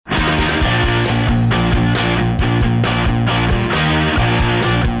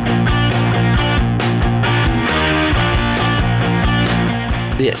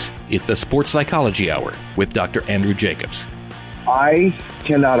This is the Sports Psychology Hour with Dr. Andrew Jacobs. I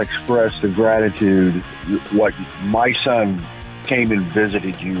cannot express the gratitude what my son came and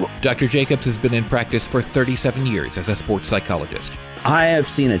visited you. Dr. Jacobs has been in practice for 37 years as a sports psychologist. I have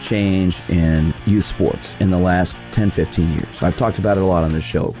seen a change in youth sports in the last 10, 15 years. I've talked about it a lot on this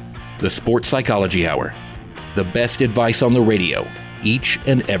show. The Sports Psychology Hour. The best advice on the radio, each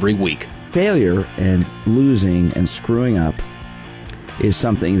and every week. Failure and losing and screwing up is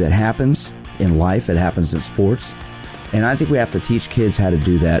something that happens in life. It happens in sports. And I think we have to teach kids how to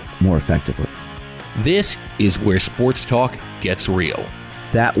do that more effectively. This is where sports talk gets real.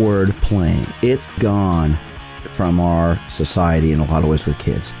 That word playing, it's gone from our society in a lot of ways with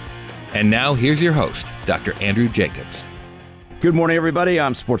kids. And now here's your host, Dr. Andrew Jacobs. Good morning, everybody.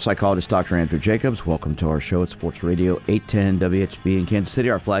 I'm sports psychologist Dr. Andrew Jacobs. Welcome to our show at Sports Radio 810 WHB in Kansas City,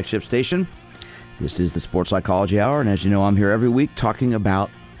 our flagship station. This is the Sports Psychology Hour, and as you know, I'm here every week talking about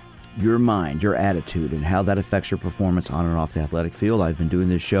your mind, your attitude, and how that affects your performance on and off the athletic field. I've been doing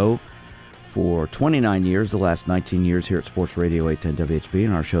this show for 29 years, the last 19 years here at Sports Radio 810 WHB,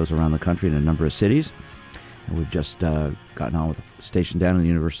 and our shows around the country in a number of cities. And we've just gotten on with a station down in the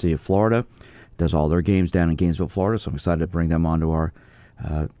University of Florida. Does all their games down in Gainesville, Florida, so I'm excited to bring them onto our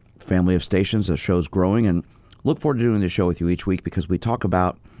family of stations. The show's growing, and look forward to doing this show with you each week because we talk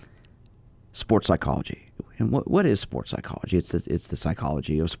about sports psychology. And what is sports psychology? It's the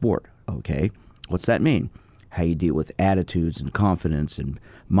psychology of sport, okay? What's that mean? How you deal with attitudes and confidence and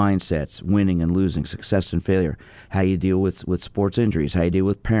mindsets, winning and losing, success and failure. How you deal with sports injuries. How you deal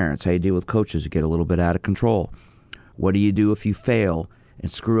with parents. How you deal with coaches who get a little bit out of control. What do you do if you fail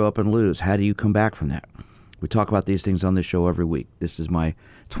and screw up and lose? How do you come back from that? We talk about these things on this show every week. This is my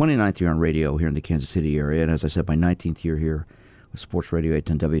 29th year on radio here in the Kansas City area, and as I said, my 19th year here with Sports Radio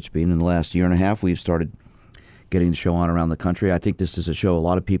 810 WHB. And in the last year and a half, we've started getting the show on around the country. I think this is a show a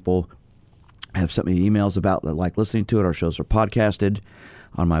lot of people have sent me emails about that like listening to it. Our shows are podcasted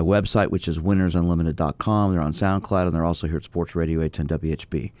on my website, which is winnersunlimited.com. They're on SoundCloud, and they're also here at Sports Radio 810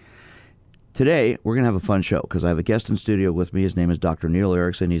 WHB. Today, we're going to have a fun show because I have a guest in studio with me. His name is Dr. Neal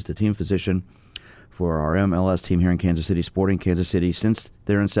Erickson. He's the team physician for our MLS team here in Kansas City, Sporting Kansas City, since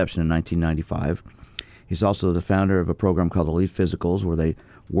their inception in 1995. He's also the founder of a program called Elite Physicals, where they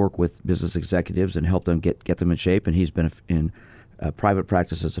work with business executives and help them get them in shape. And he's been in private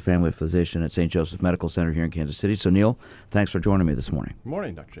practice as a family physician at St. Joseph Medical Center here in Kansas City. So, Neal, thanks for joining me this morning. Good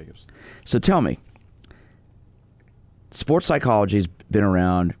morning, Dr. Jacobs. So tell me, sports psychology's been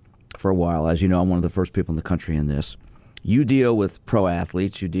around for a while. As you know, I'm one of the first people in the country in this. You deal with pro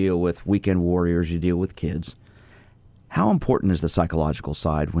athletes, you deal with weekend warriors, you deal with kids. How important is the psychological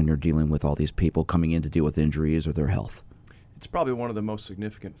side when you're dealing with all these people coming in to deal with injuries or their health? It's probably one of the most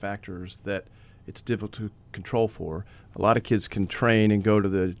significant factors that it's difficult to control for. A lot of kids can train and go to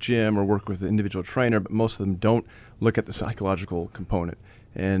the gym or work with an individual trainer, but most of them don't look at the psychological component.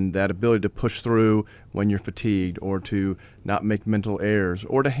 And that ability to push through when you're fatigued, or to not make mental errors,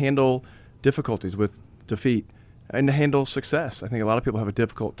 or to handle difficulties with defeat, and to handle success. I think a lot of people have a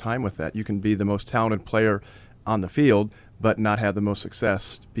difficult time with that. You can be the most talented player on the field, but not have the most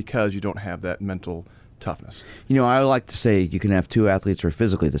success because you don't have that mental toughness. You know, I like to say you can have two athletes who are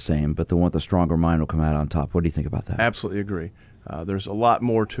physically the same, but the one with the stronger mind will come out on top. What do you think about that? Absolutely agree. There's a lot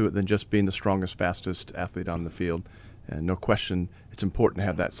more to it than just being the strongest, fastest athlete on the field. And no question, it's important to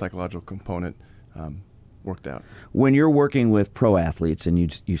have that psychological component worked out. When you're working with pro athletes, and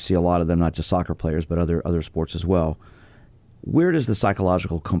you see a lot of them, not just soccer players, but other sports as well, where does the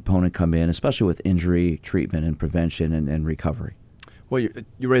psychological component come in, especially with injury treatment and prevention and recovery? Well,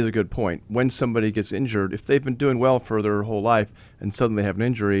 you raise a good point. When somebody gets injured, if they've been doing well for their whole life and suddenly have an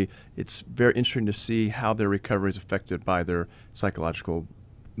injury, it's very interesting to see how their recovery is affected by their psychological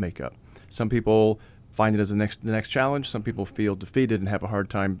makeup. Some people find it as the next challenge. Some people feel defeated and have a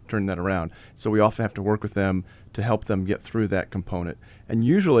hard time turning that around. So we often have to work with them to help them get through that component. And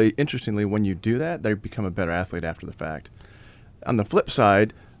usually, interestingly, when you do that, they become a better athlete after the fact. On the flip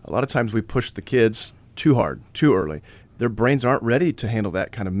side, a lot of times we push the kids too hard, too early. Their brains aren't ready to handle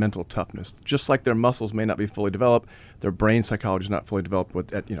that kind of mental toughness. Just like their muscles may not be fully developed, their brain psychology is not fully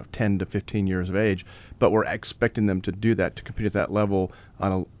developed at 10 to 15 years of age. But we're expecting them to do that, to compete at that level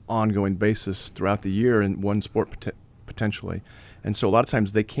on an ongoing basis throughout the year in one sport potentially. And so a lot of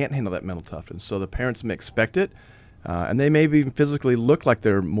times they can't handle that mental toughness. So the parents may expect it, and they may even physically look like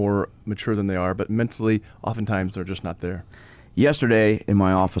they're more mature than they are, but mentally, oftentimes they're just not there. Yesterday in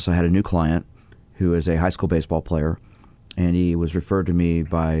my office, I had a new client who is a high school baseball player, and he was referred to me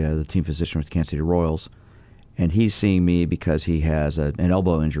by the team physician with the Kansas City Royals, and he's seeing me because he has an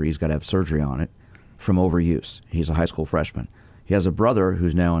elbow injury. He's got to have surgery on it from overuse. He's a high school freshman. He has a brother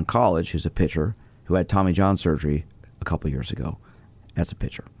who's now in college, who's a pitcher, who had Tommy John surgery a couple years ago as a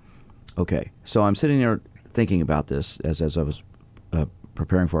pitcher. Okay, so I'm sitting there thinking about this as I was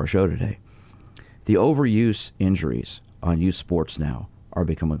preparing for our show today. The overuse injuries on youth sports now are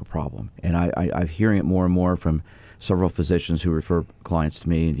becoming a problem. And I'm hearing it more and more from several physicians who refer clients to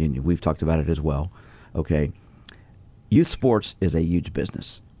me, and we've talked about it as well. Okay, youth sports is a huge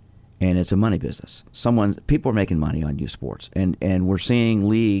business, and it's a money business. People are making money on youth sports, and we're seeing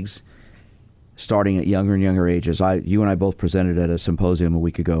leagues starting at younger and younger ages. You and I both presented at a symposium a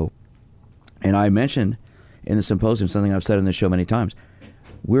week ago, and I mentioned in the symposium something I've said in this show many times.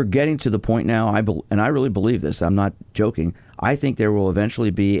 We're getting to the point now, and I really believe this, I'm not joking, I think there will eventually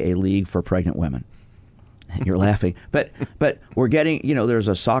be a league for pregnant women. You're laughing. But we're getting, there's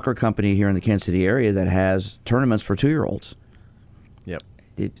a soccer company here in the Kansas City area that has tournaments for 2-year-olds. Yep.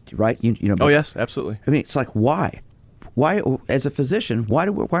 Right? Oh, yes, absolutely. I mean, it's like, why? Why, as a physician, why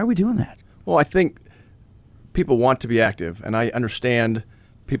are we doing that? Well, I think people want to be active, and I understand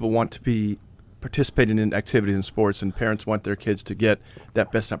people want to be participating in activities in sports, and parents want their kids to get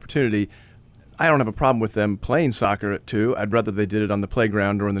that best opportunity. I don't have a problem with them playing soccer at 2. I'd rather they did it on the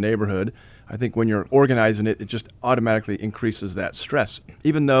playground or in the neighborhood. I think when you're organizing it, it just automatically increases that stress.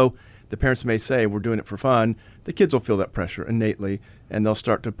 Even though the parents may say we're doing it for fun, the kids will feel that pressure innately, and they'll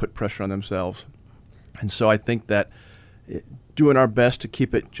start to put pressure on themselves. And so I think that doing our best to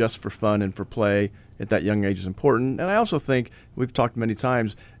keep it just for fun and for play at that young age is important. And I also think, we've talked many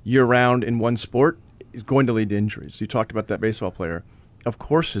times, year-round in one sport is going to lead to injuries. You talked about that baseball player. Of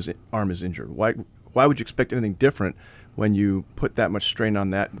course his arm is injured. Why would you expect anything different when you put that much strain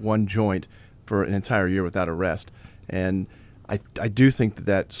on that one joint for an entire year without a rest? And I do think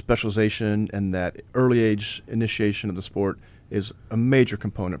that specialization and that early age initiation of the sport is a major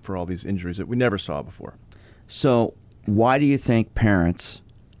component for all these injuries that we never saw before. So why do you think parents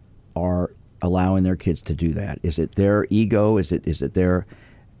are allowing their kids to do that? Is it their ego? Is it their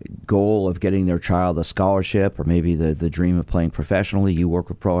goal of getting their child a scholarship, or maybe the dream of playing professionally? You work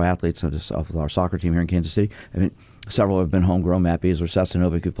with pro athletes with our soccer team here in Kansas City. I mean, several have been homegrown. Matt Beasley,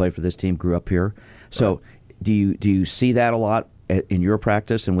 Sestanovic, who played for this team, grew up here. So right. Do you see that a lot in your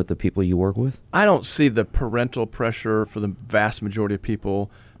practice and with the people you work with? I don't see the parental pressure for the vast majority of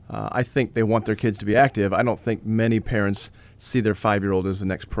people. I think they want their kids to be active. I don't think many parents see their 5-year-old as the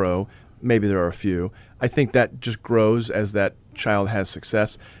next pro. Maybe there are a few. I think that just grows as that child has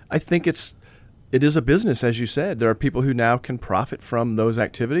success. I think it is a business, as you said. There are people who now can profit from those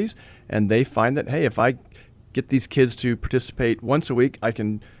activities, and they find that, hey, if I get these kids to participate once a week, I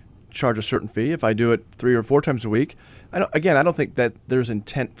can charge a certain fee. If I do it 3 or 4 times a week, I don't think that there's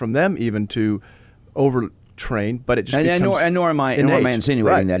intent from them even to overtrain, but it just becomes nor am I insinuating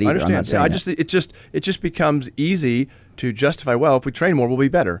right. that either. I understand. I'm not saying that. It just becomes easy to justify, well, if we train more, we'll be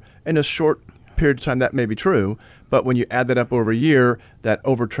better. In a short period of time, that may be true, but when you add that up over a year, that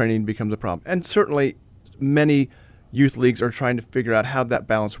overtraining becomes a problem. And certainly many youth leagues are trying to figure out how that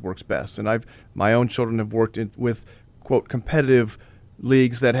balance works best. And my own children have worked with, quote, competitive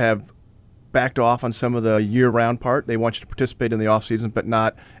leagues that have backed off on some of the year-round part. They want you to participate in the off-season, but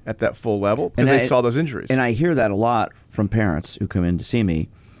not at that full level because they saw those injuries. And I hear that a lot from parents who come in to see me.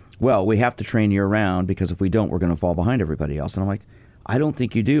 Well, we have to train year-round because if we don't, we're going to fall behind everybody else. And I'm like, I don't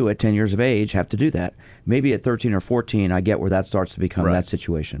think you do at 10 years of age have to do that. Maybe at 13 or 14, I get where that starts to become that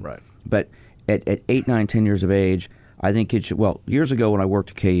situation. Right. But at 8, 9, 10 years of age, I think kids should, years ago when I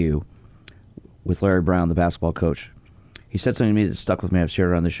worked at KU with Larry Brown, the basketball coach, he said something to me that stuck with me. I've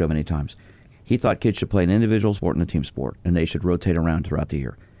shared it on this show many times. He thought kids should play an individual sport and a team sport, and they should rotate around throughout the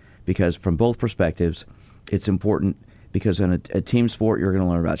year. Because from both perspectives, it's important because in a team sport, you're going to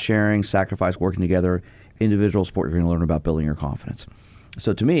learn about sharing, sacrifice, working together. Individual sport, you're going to learn about building your confidence.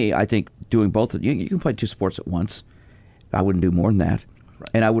 So to me, I think doing both, you can play 2 sports at once. I wouldn't do more than that. Right.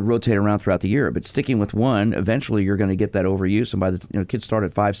 And I would rotate around throughout the year. But sticking with one, eventually you're going to get that overuse. And by the kids start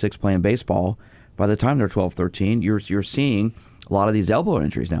at 5, 6 playing baseball. By the time they're 12, 13, you're seeing a lot of these elbow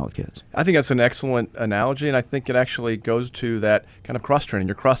injuries now with kids. I think that's an excellent analogy, and I think it actually goes to that kind of cross-training.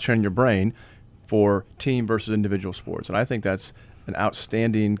 You're cross-training your brain for team versus individual sports. And I think that's an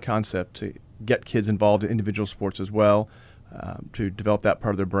outstanding concept to get kids involved in individual sports as well, to develop that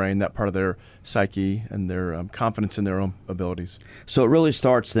part of their brain, that part of their psyche, and their confidence in their own abilities. So it really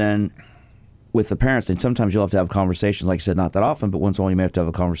starts then with the parents, and sometimes you'll have to have conversations, like you said, not that often, but once in a while you may have to have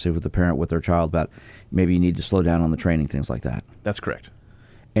a conversation with the parent, with their child, about maybe you need to slow down on the training, things like that. That's correct.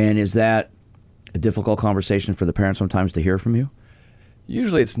 And is that a difficult conversation for the parents sometimes to hear from you?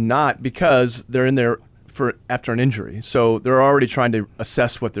 Usually it's not, because they're in there after an injury. So they're already trying to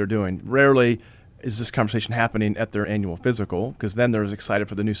assess what they're doing. Rarely is this conversation happening at their annual physical? Because then they're excited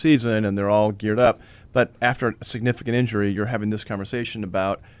for the new season and they're all geared up. But after a significant injury, you're having this conversation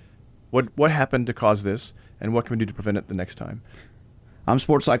about what happened to cause this and what can we do to prevent it the next time. I'm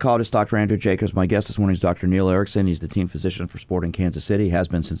sports psychologist Dr. Andrew Jacobs. My guest this morning is Dr. Neal Erickson. He's the team physician for sport in Kansas City. He has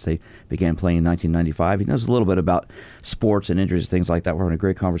been since they began playing in 1995. He knows a little bit about sports and injuries and things like that. We're having a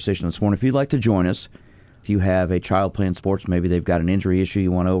great conversation this morning. If you'd like to join us, if you have a child playing sports, maybe they've got an injury issue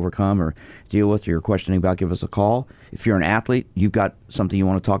you want to overcome or deal with, or you're questioning about, give us a call. If you're an athlete, you've got something you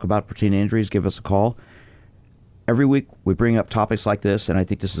want to talk about pertaining to injuries, give us a call. Every week we bring up topics like this, and I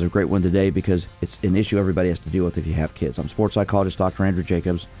think this is a great one today because it's an issue everybody has to deal with if you have kids. I'm sports psychologist Dr. Andrew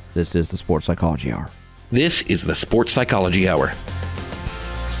Jacobs. This is the Sports Psychology Hour. This is the Sports Psychology Hour.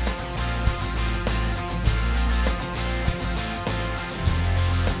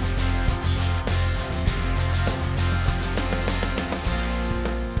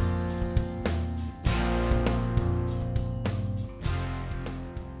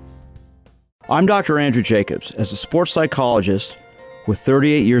 I'm Dr. Andrew Jacobs. As a sports psychologist with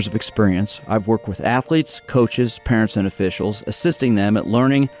 38 years of experience, I've worked with athletes, coaches, parents, and officials, assisting them at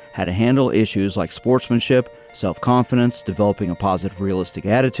learning how to handle issues like sportsmanship, self-confidence, developing a positive, realistic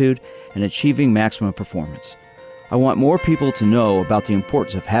attitude, and achieving maximum performance. I want more people to know about the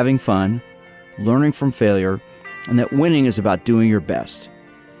importance of having fun, learning from failure, and that winning is about doing your best.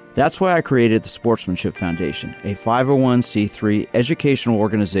 That's why I created the Sportsmanship Foundation, a 501c3 educational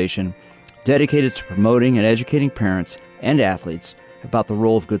organization dedicated to promoting and educating parents and athletes about the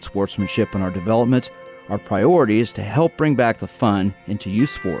role of good sportsmanship in our development. Our priority is to help bring back the fun into youth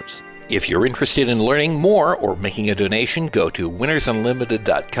sports. If you're interested in learning more or making a donation, go to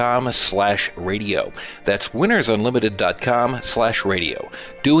winnersunlimited.com/radio. That's winnersunlimited.com/radio.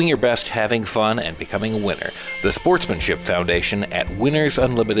 Doing your best, having fun, and becoming a winner. The Sportsmanship Foundation at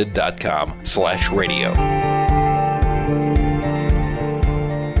winnersunlimited.com/radio.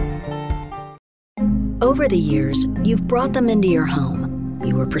 Over the years, you've brought them into your home.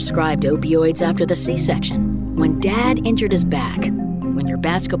 You were prescribed opioids after the C-section, when Dad injured his back, when your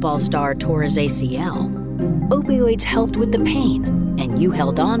basketball star tore his ACL. Opioids helped with the pain, and you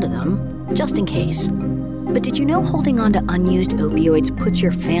held on to them just in case. But did you know holding on to unused opioids puts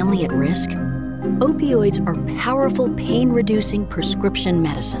your family at risk? Opioids are powerful pain-reducing prescription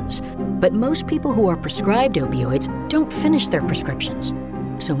medicines, but most people who are prescribed opioids don't finish their prescriptions.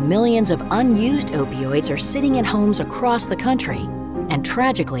 So millions of unused opioids are sitting in homes across the country. And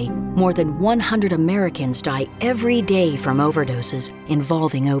tragically, more than 100 Americans die every day from overdoses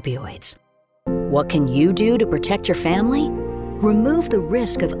involving opioids. What can you do to protect your family? Remove the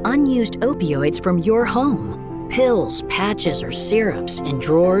risk of unused opioids from your home. Pills, patches, or syrups in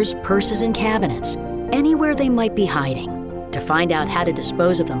drawers, purses, and cabinets, anywhere they might be hiding. To find out how to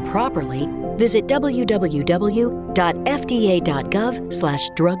dispose of them properly, visit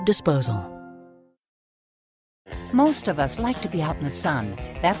www.fda.gov/drug disposal. Most of us like to be out in the sun.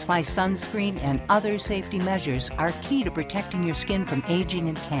 That's why sunscreen and other safety measures are key to protecting your skin from aging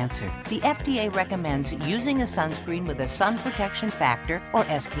and cancer. The FDA recommends using a sunscreen with a sun protection factor, or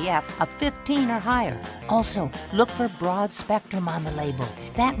SPF, of 15 or higher. Also, look for broad spectrum on the label.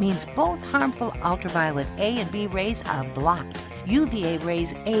 That means both harmful ultraviolet A and B rays are blocked. UVA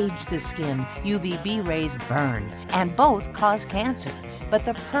rays age the skin, UVB rays burn, and both cause cancer. But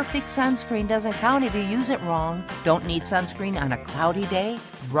the perfect sunscreen doesn't count if you use it wrong. Don't need sunscreen on a cloudy day?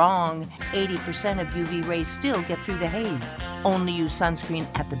 Wrong. 80% of UV rays still get through the haze. Only use sunscreen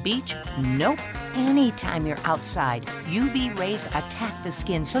at the beach? Nope. Anytime you're outside, UV rays attack the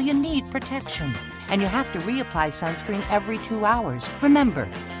skin, so you need protection. And you have to reapply sunscreen every 2 hours. Remember,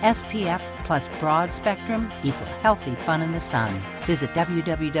 SPF plus broad spectrum equal healthy fun in the sun. Visit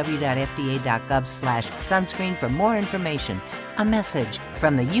www.fda.gov/sunscreen for more information. A message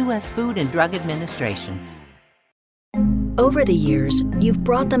from the U.S. Food and Drug Administration. Over the years, you've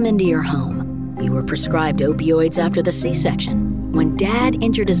brought them into your home. You were prescribed opioids after the C-section, when Dad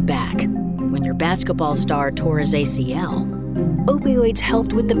injured his back, when your basketball star tore his ACL. Opioids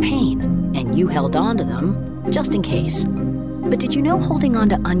helped with the pain, and you held on to them just in case. But did you know holding on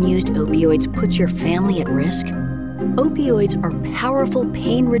to unused opioids puts your family at risk? Opioids are powerful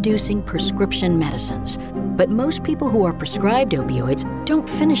pain-reducing prescription medicines, but most people who are prescribed opioids don't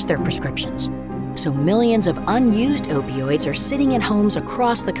finish their prescriptions. So millions of unused opioids are sitting in homes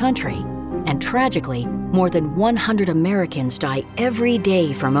across the country. And tragically, more than 100 Americans die every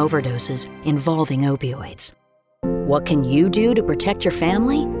day from overdoses involving opioids. What can you do to protect your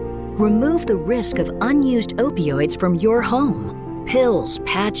family? Remove the risk of unused opioids from your home. Pills,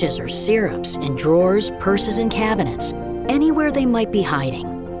 patches, or syrups in drawers, purses, and cabinets, anywhere they might be hiding.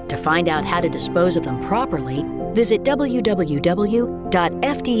 To find out how to dispose of them properly, visit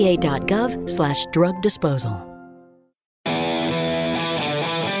www.fda.gov/drug disposal.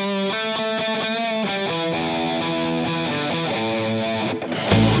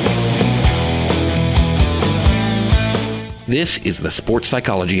 This is the Sports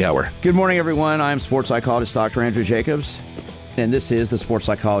Psychology Hour. Good morning, everyone. I'm sports psychologist Dr. Andrew Jacobs, and this is the Sports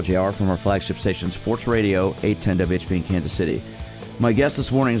Psychology Hour from our flagship station, Sports Radio 810 WHB in Kansas City. My guest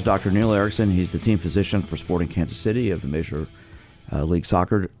this morning is Dr. Neal Erickson. He's the team physician for Sporting Kansas City of the Major League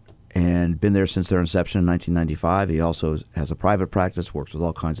Soccer and been there since their inception in 1995. He also has a private practice, works with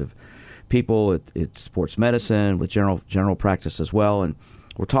all kinds of people. It's sports medicine with general practice as well. And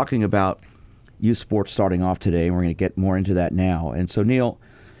we're talking about youth sports starting off today, and we're going to get more into that now. And so, Neal,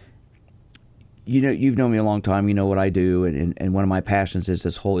 you know, you've known me a long time. You know what I do, and one of my passions is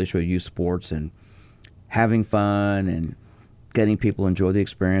this whole issue of youth sports and having fun and getting people to enjoy the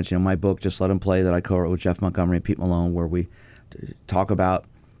experience. You know, my book, Just Let Them Play, that I co-wrote with Jeff Montgomery and Pete Malone, where we talk about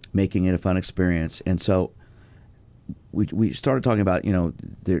making it a fun experience. And so we started talking about, you know,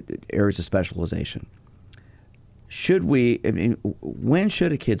 the areas of specialization. When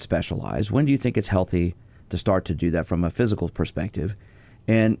should a kid specialize? When do you think it's healthy to start to do that from a physical perspective?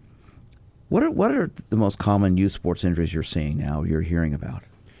 And what are the most common youth sports injuries you're seeing now, you're hearing about?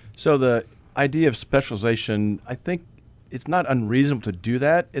 So the idea of specialization, I think it's not unreasonable to do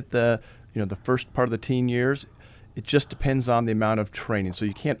that at the first part of the teen years. It just depends on the amount of training. So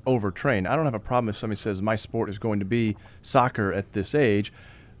you can't overtrain. I don't have a problem if somebody says my sport is going to be soccer at this age.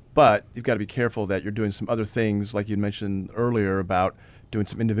 But you've got to be careful that you're doing some other things, like you mentioned earlier, about doing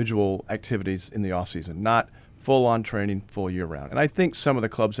some individual activities in the off-season, not full-on training full year-round. And I think some of the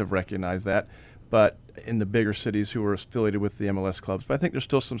clubs have recognized that, but in the bigger cities who are affiliated with the MLS clubs. But I think there's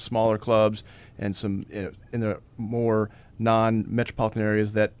still some smaller clubs and some in the more non-metropolitan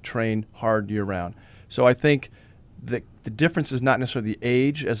areas that train hard year-round. So I think the difference is not necessarily the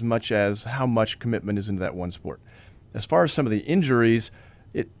age as much as how much commitment is into that one sport. As far as some of the injuries,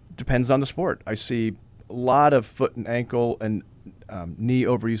 it depends on the sport. I see a lot of foot and ankle and knee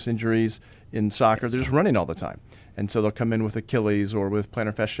overuse injuries in soccer. They're just running all the time. And so they'll come in with Achilles or with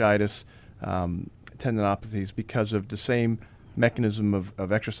plantar fasciitis, tendinopathies because of the same mechanism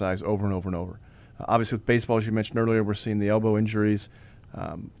of exercise over and over and over. Obviously with baseball, as you mentioned earlier, we're seeing the elbow injuries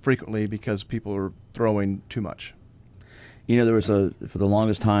frequently because people are throwing too much. You know, for the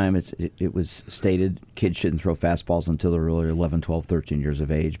longest time, it was stated kids shouldn't throw fastballs until they're really 11, 12, 13 years of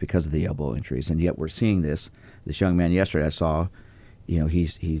age because of the elbow injuries. And yet we're seeing this young man yesterday I saw, you know,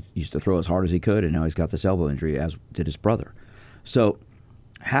 he used to throw as hard as he could, and now he's got this elbow injury, as did his brother. So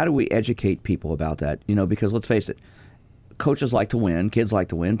how do we educate people about that? You know, because let's face it, coaches like to win, kids like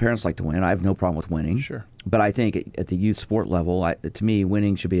to win, parents like to win. I have no problem with winning. Sure. But I think at the youth sport level, to me,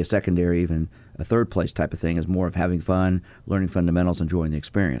 winning should be a secondary, even a third place type of thing, is more of having fun, learning fundamentals, enjoying the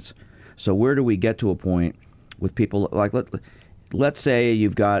experience. So where do we get to a point with people, like let's say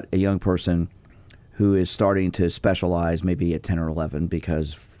you've got a young person who is starting to specialize maybe at 10 or 11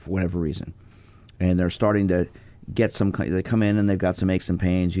 because for whatever reason, and they're starting to get they come in and they've got some aches and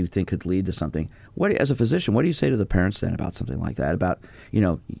pains you think could lead to something. As a physician, what do you say to the parents then about something like that? About, you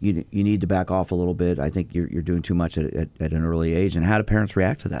know, you need to back off a little bit. I think you're doing too much at an early age. And how do parents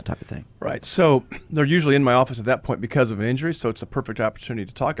react to that type of thing? Right. So they're usually in my office at that point because of an injury. So it's a perfect opportunity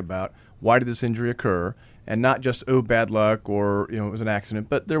to talk about why did this injury occur, and not just, oh, bad luck or, you know, it was an accident,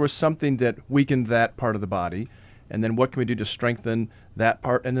 but there was something that weakened that part of the body. And then what can we do to strengthen that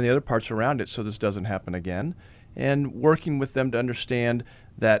part and then the other parts around it so this doesn't happen again? And working with them to understand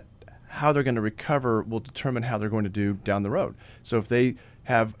that how they're going to recover will determine how they're going to do down the road. So if they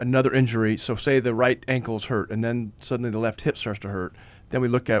have another injury, so say the right ankle's hurt and then suddenly the left hip starts to hurt, then we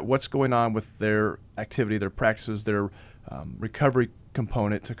look at what's going on with their activity, their practices, their recovery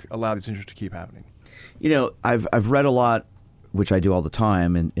component to allow these injuries to keep happening. You know, I've read a lot, which I do all the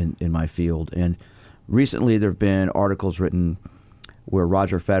time in my field, and recently there have been articles written where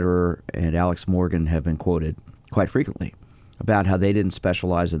Roger Federer and Alex Morgan have been quoted quite frequently about how they didn't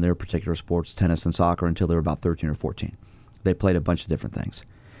specialize in their particular sports, tennis and soccer, until they were about 13 or 14. They played a bunch of different things.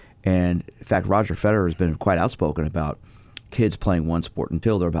 And in fact, Roger Federer has been quite outspoken about kids playing one sport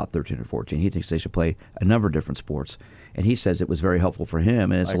until they're about 13 or 14. He thinks they should play a number of different sports. And he says it was very helpful for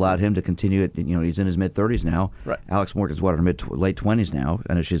him, and it's allowed him to continue it. You know, he's in his mid-30s now. Right. Alex Morgan's in her late 20s now,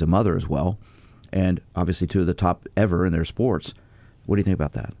 and she's a mother as well. And obviously two of the top ever in their sports. What do you think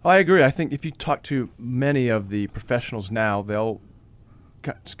about that? I agree. I think if you talk to many of the professionals now, they'll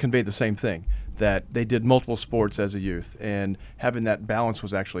convey the same thing, that they did multiple sports as a youth, and having that balance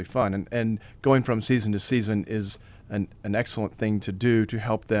was actually fun. And going from season to season is an excellent thing to do to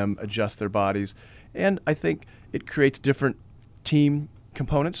help them adjust their bodies. And I think it creates different team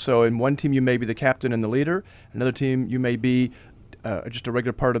components. So in one team, you may be the captain and the leader. Another team, you may be just a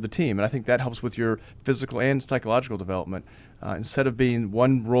regular part of the team. And I think that helps with your physical and psychological development. Instead of being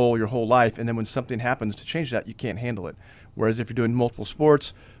one role your whole life, and then when something happens to change that, you can't handle it. Whereas if you're doing multiple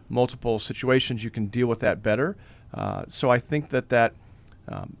sports, multiple situations, you can deal with that better. So I think that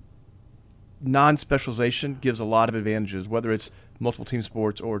non-specialization gives a lot of advantages, whether it's multiple team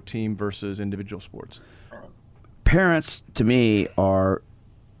sports or team versus individual sports. Parents, to me, are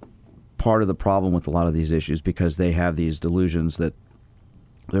part of the problem with a lot of these issues because they have these delusions that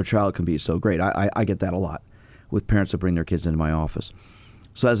their child can be so great. I get that a lot with parents that bring their kids into my office.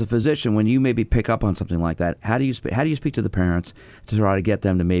 So as a physician, when you maybe pick up on something like that, how do you speak to the parents to try to get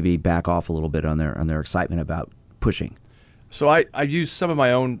them to maybe back off a little bit on their excitement about pushing? So I use some of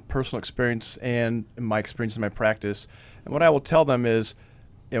my own personal experience and my experience in my practice. And what I will tell them is,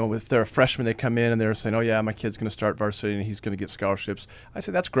 if they're a freshman, they come in and they're saying, oh, yeah, my kid's going to start varsity and he's going to get scholarships. I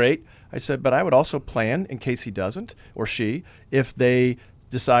said, that's great. I said, but I would also plan, in case he doesn't, or she, if they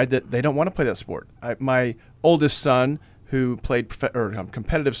decide that they don't want to play that sport. My oldest son, who played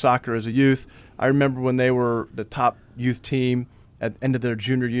competitive soccer as a youth, I remember when they were the top youth team at the end of their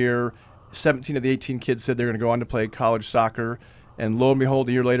junior year, 17 of the 18 kids said they were going to go on to play college soccer. And lo and behold,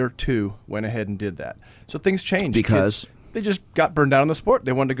 a year later, 2 went ahead and did that. So things changed. Because? They just got burned out on the sport.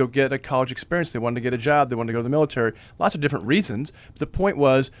 They wanted to go get a college experience. They wanted to get a job. They wanted to go to the military. Lots of different reasons. But the point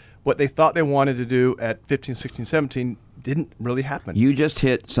was, what they thought they wanted to do at 15, 16, 17 didn't really happen. You just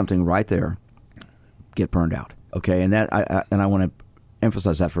hit something right there. Get burned out. Okay, and I want to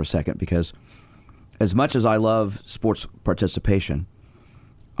emphasize that for a second, because as much as I love sports participation,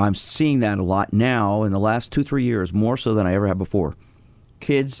 I'm seeing that a lot now in the last 2-3 years, more so than I ever have before.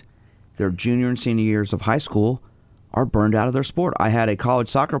 Kids, their junior and senior years of high school, are burned out of their sport. I had a college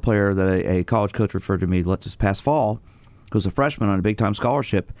soccer player that a college coach referred to me this past fall, who was a freshman on a big-time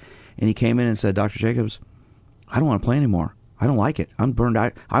scholarship, and he came in and said, Dr. Jacobs, I don't want to play anymore. I don't like it. I'm burned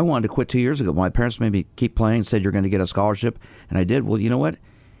out. I wanted to quit 2 years ago. My parents made me keep playing and said, you're going to get a scholarship, and I did. Well, you know what?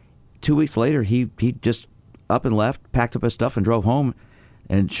 2 weeks later, he just up and left, packed up his stuff, and drove home,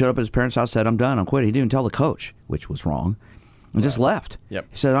 and showed up at his parents' house, said, I'm done, I'm quitting. He didn't even tell the coach, which was wrong, and just left. Yep.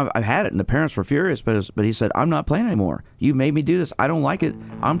 He said, I've had it, and the parents were furious, but he said, I'm not playing anymore. You made me do this. I don't like it.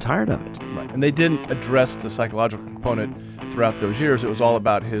 I'm tired of it. Right. And they didn't address the psychological component throughout those years. It was all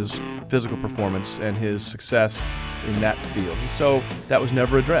about his physical performance and his success in that field. And so that was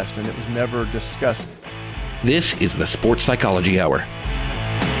never addressed, and it was never discussed. This is the Sports Psychology Hour.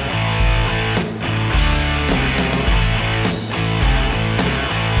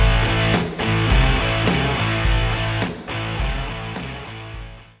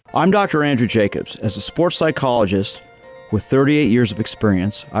 I'm Dr. Andrew Jacobs. As a sports psychologist with 38 years of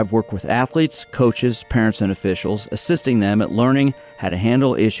experience, I've worked with athletes, coaches, parents, and officials, assisting them at learning how to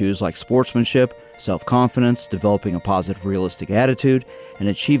handle issues like sportsmanship, self-confidence, developing a positive, realistic attitude, and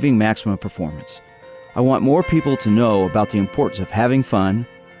achieving maximum performance. I want more people to know about the importance of having fun,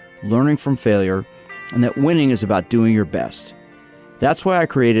 learning from failure, and that winning is about doing your best. That's why I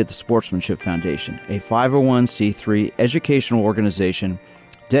created the Sportsmanship Foundation, a 501c3 educational organization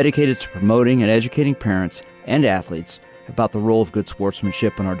dedicated to promoting and educating parents and athletes about the role of good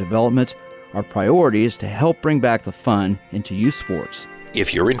sportsmanship in our development. Our priority is to help bring back the fun into youth sports.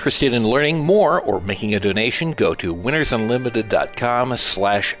 If you're interested in learning more or making a donation, go to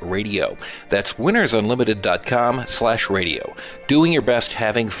winnersunlimited.com/radio. That's winnersunlimited.com/radio. Doing your best,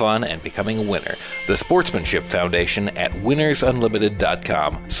 having fun, and becoming a winner. The Sportsmanship Foundation at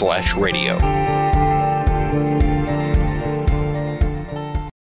winnersunlimited.com/radio.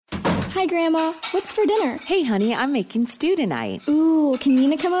 Hi, Grandma. What's for dinner? Hey, honey, I'm making stew tonight. Ooh, can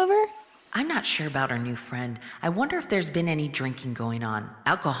Nina come over? I'm not sure about our new friend. I wonder if there's been any drinking going on.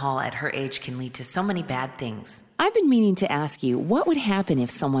 Alcohol at her age can lead to so many bad things. I've been meaning to ask you, what would happen if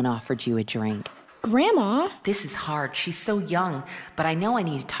someone offered you a drink? Grandma? This is hard. She's so young, but I know I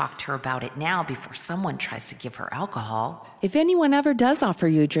need to talk to her about it now before someone tries to give her alcohol. If anyone ever does offer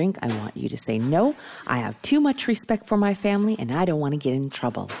you a drink, I want you to say no. I have too much respect for my family, and I don't want to get in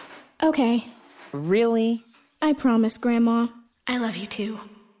trouble. Okay. Really? I promise, Grandma. I love you too.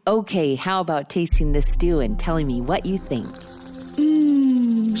 Okay, how about tasting this stew and telling me what you think?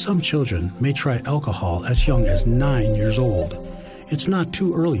 Some children may try alcohol as young as 9 years old. It's not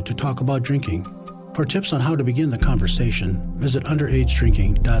too early to talk about drinking. For tips on how to begin the conversation, visit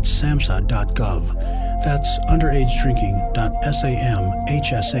underagedrinking.samhsa.gov. That's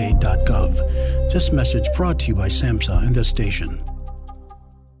underagedrinking.samhsa.gov. This message brought to you by SAMHSA and this station.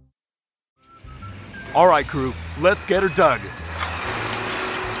 All right, crew, let's get her dug.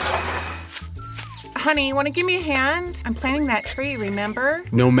 Honey, you want to give me a hand? I'm planting that tree, remember?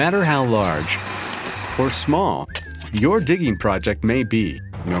 No matter how large or small your digging project may be,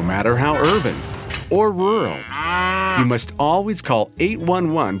 no matter how urban or rural, you must always call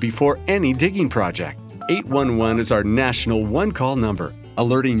 811 before any digging project. 811 is our national one-call number,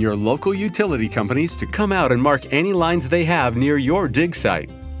 alerting your local utility companies to come out and mark any lines they have near your dig site.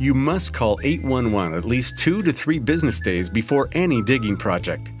 You must call 811 at least 2 to 3 business days before any digging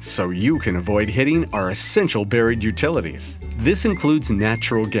project, so you can avoid hitting our essential buried utilities. This includes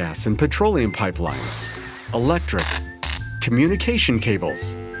natural gas and petroleum pipelines, electric, communication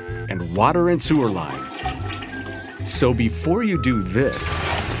cables, and water and sewer lines. So before you do this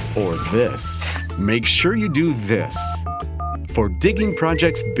or this, make sure you do this. For digging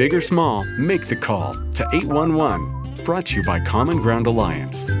projects big or small, make the call to 811. Brought to you by Common Ground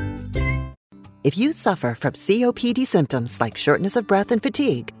Alliance. If you suffer from COPD symptoms like shortness of breath and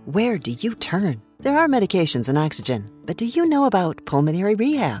fatigue, where do you turn? There are medications and oxygen, but do you know about pulmonary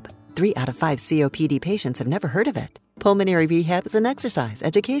rehab? 3 out of 5 COPD patients have never heard of it. Pulmonary rehab is an exercise,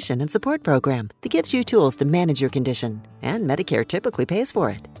 education, and support program that gives you tools to manage your condition, and Medicare typically pays for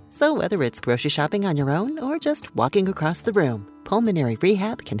it. So whether it's grocery shopping on your own or just walking across the room, pulmonary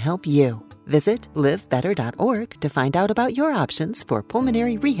rehab can help you. Visit livebetter.org to find out about your options for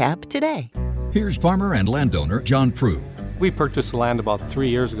pulmonary rehab today. Here's farmer and landowner John Prue. We purchased the land about 3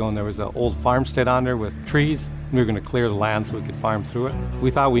 years ago, and there was an old farmstead on there with trees. We were going to clear the land so we could farm through it.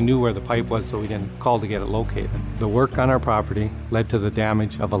 We thought we knew where the pipe was, so we didn't call to get it located. The work on our property led to the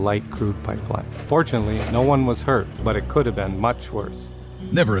damage of a light crude pipeline. Fortunately, no one was hurt, but it could have been much worse.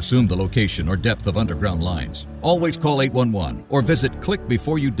 Never assume the location or depth of underground lines. Always call 811 or visit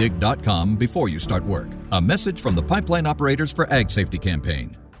clickbeforeyoudig.com before you start work. A message from the Pipeline Operators for Ag Safety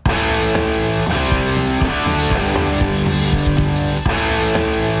campaign.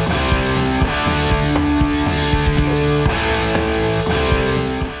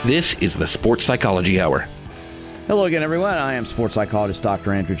 This is the Sports Psychology Hour. Hello again, everyone. I am sports psychologist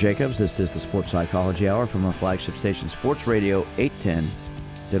Dr. Andrew Jacobs. This is the Sports Psychology Hour from our flagship station, Sports Radio 810,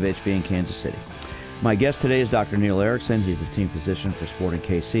 WHB in Kansas City. My guest today is Dr. Neal Erickson. He's the team physician for Sporting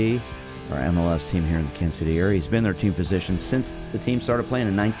KC, our MLS team here in the Kansas City area. He's been their team physician since the team started playing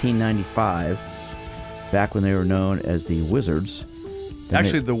in 1995, back when they were known as the Wizards.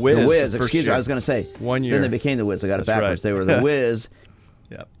 Actually, the Wiz. The Wiz, excuse me, I was going to say. 1 year. Then they became the Wiz. I got it backwards. Right. They were the Wiz.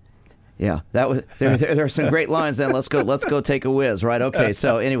 Yep. Yeah, that was there are some great lines. Then let's go take a whiz, right? Okay,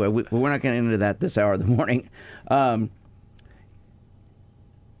 so anyway, we're not getting into that this hour of the morning.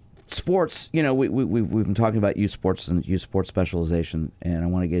 Sports, you know, we've been talking about youth sports and youth sports specialization, and I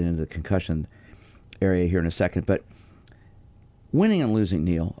want to get into the concussion area here in a second. But winning and losing,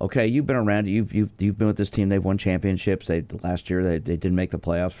 Neal. Okay, you've been around. You've been with this team. They've won championships. Last year they didn't make the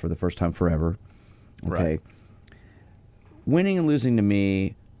playoffs for the first time forever. Okay. Right. Winning and losing to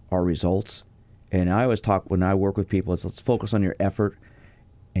me are results, and I always talk when I work with people, let's focus on your effort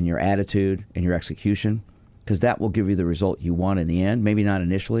and your attitude and your execution, because that will give you the result you want in the end, maybe not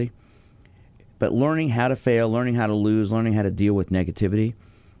initially. But learning how to fail, learning how to lose, learning how to deal with negativity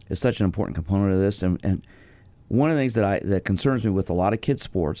is such an important component of this. And one of the things that concerns me with a lot of kids'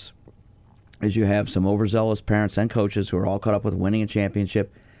 sports is you have some overzealous parents and coaches who are all caught up with winning a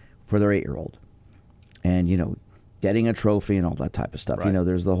championship for their 8-year-old. And, you know, getting a trophy and all that type of stuff. Right. You know,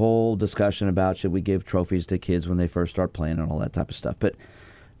 there's the whole discussion about should we give trophies to kids when they first start playing and all that type of stuff. But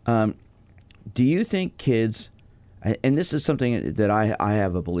do you think kids, and this is something that I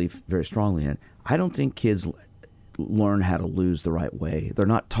have a belief very strongly in, I don't think kids learn how to lose the right way. They're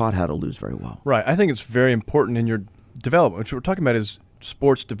not taught how to lose very well. Right. I think it's very important in your development. What we're talking about is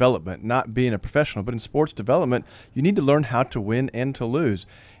sports development, not being a professional. But in sports development, you need to learn how to win and to lose.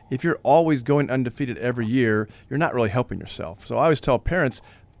 If you're always going undefeated every year, you're not really helping yourself. So I always tell parents,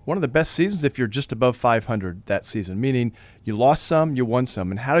 one of the best seasons if you're just above 500 that season, meaning you lost some, you won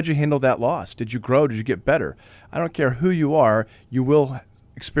some. And how did you handle that loss? Did you grow? Did you get better? I don't care who you are, you will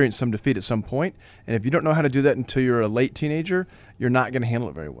experience some defeat at some point. And if you don't know how to do that until you're a late teenager, you're not going to handle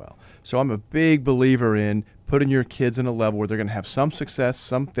it very well. So I'm a big believer in putting your kids in a level where they're going to have some success,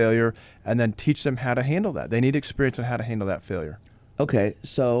 some failure, and then teach them how to handle that. They need experience on how to handle that failure. Okay,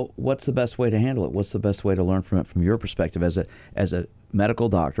 so what's the best way to handle it? What's the best way to learn from it from your perspective as a medical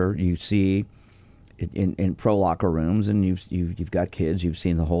doctor? You see in pro locker rooms, and you've got kids. You've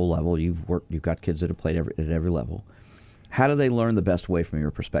seen the whole level. You've got kids that have played at every level. How do they learn the best way from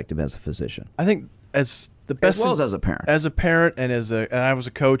your perspective as a physician? I think as the best, as well as a parent. As a parent and and I was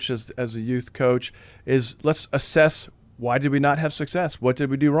a coach as a youth coach, is let's assess why did we not have success? What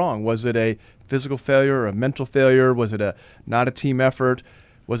did we do wrong? Was it a physical failure or a mental failure? Was it not a team effort?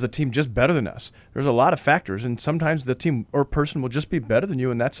 Was the team just better than us? There's a lot of factors, and sometimes the team or person will just be better than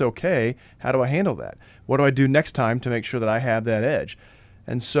you, and that's okay. How do I handle that? What do I do next time to make sure that I have that edge?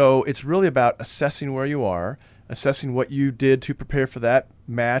 And so it's really about assessing where you are, assessing what you did to prepare for that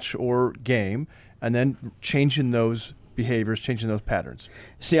match or game, and then changing those behaviors, changing those patterns.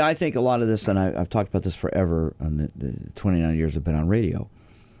 See, I think a lot of this, and I've talked about this forever on the 29 years I've been on radio,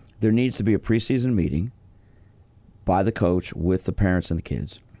 there needs to be a preseason meeting by the coach with the parents and the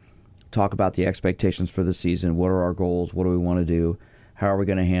kids. Talk about the expectations for the season. What are our goals? What do we want to do? How are we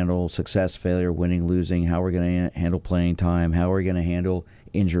going to handle success, failure, winning, losing? How are we going to handle playing time? How are we going to handle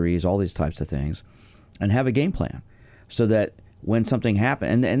injuries? All these types of things. And have a game plan so that when something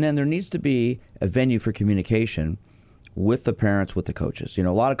happens, and then there needs to be a venue for communication with the parents, with the coaches. You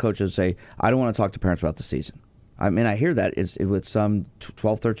know, a lot of coaches say, I don't want to talk to parents about the season. I mean, I hear that with some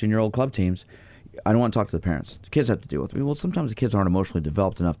 12, 13-year-old club teams. I don't want to talk to the parents. The kids have to deal with me. Well, sometimes the kids aren't emotionally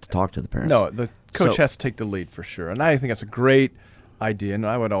developed enough to talk to the parents. No, the coach has to take the lead for sure. And I think that's a great idea, and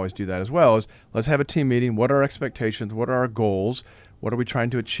I would always do that as well, is let's have a team meeting. What are our expectations? What are our goals? What are we trying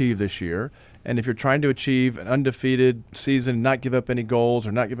to achieve this year? And if you're trying to achieve an undefeated season, not give up any goals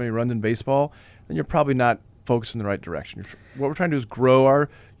or not give any runs in baseball, then you're probably not focused in the right direction. What we're trying to do is grow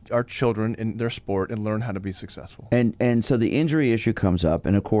our children in their sport and learn how to be successful. And so the injury issue comes up,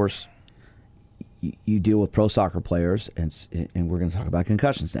 and of course you deal with pro soccer players, and we're going to talk about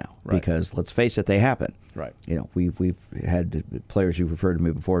concussions now, because let's face it, they happen. Right. You know, we've had players you've referred to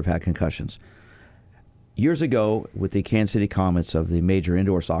me before have had concussions. Years ago, with the Kansas City Comets of the Major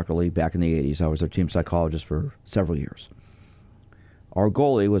Indoor Soccer League back in the 80s, I was their team psychologist for several years. Our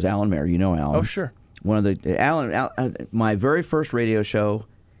goalie was Alan Mayer. You know Alan. Oh, sure. My very first radio show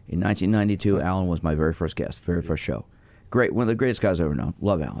in 1992, Alan was my very first guest, very first show. Great, one of the greatest guys I've ever known.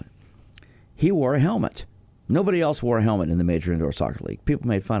 Love Alan. He wore a helmet. Nobody else wore a helmet in the Major Indoor Soccer League. People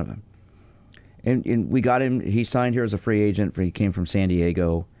made fun of him. And we got him. He signed here as a free agent. He came from San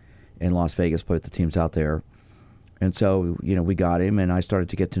Diego and Las Vegas, played with the teams out there. And so, you know, we got him, and I started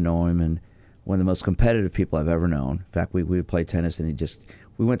to get to know him, and one of the most competitive people I've ever known. In fact, we would play tennis, and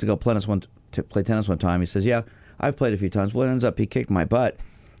we went to go play tennis one time. He says, yeah, I've played a few times. Well, it ends up he kicked my butt.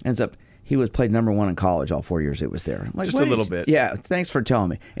 Ends up he played number one in college all 4 years it was there. I'm like, just a little bit. Yeah, thanks for telling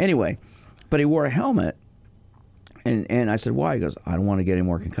me. Anyway, but he wore a helmet, and I said, why? He goes, I don't want to get any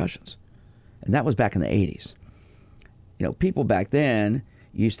more concussions. And that was back in the 80s. You know, people back then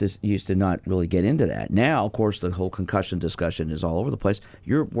used to not really get into that. Now, of course, the whole concussion discussion is all over the place.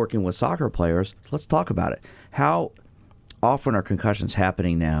 You're working with soccer players. So let's talk about it. How often are concussions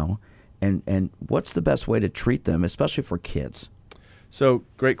happening now, and what's the best way to treat them, especially for kids? So,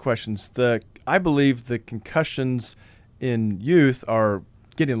 great questions. I believe the concussions in youth are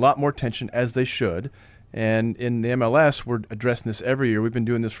getting a lot more attention, as they should. And in the MLS, we're addressing this every year. We've been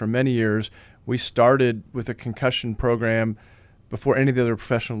doing this for many years. We started with a concussion program before any of the other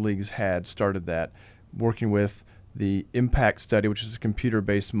professional leagues had started that, working with the impact study, which is a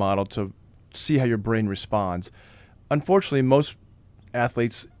computer-based model to see how your brain responds. Unfortunately, most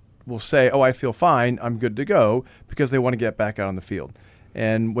athletes will say, oh, I feel fine, I'm good to go, because they want to get back out on the field.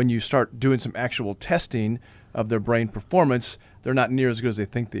 And when you start doing some actual testing of their brain performance, they're not near as good as they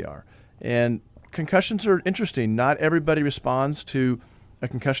think they are. And concussions are interesting. Not everybody responds to a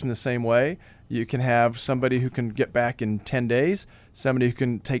concussion the same way. You can have somebody who can get back in 10 days, somebody who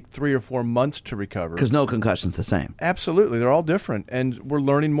can take 3 or 4 months to recover. Because no concussion's the same. Absolutely. They're all different. And we're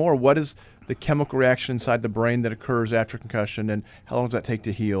learning more. What is the chemical reaction inside the brain that occurs after concussion, and how long does that take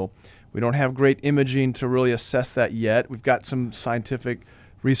to heal? We don't have great imaging to really assess that yet. We've got some scientific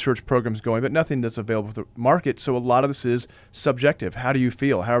research programs going, but nothing that's available for the market. So a lot of this is subjective. How do you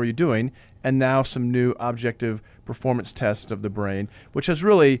feel? How are you doing? And now some new objective performance tests of the brain, which has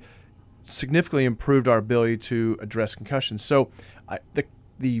really significantly improved our ability to address concussions. So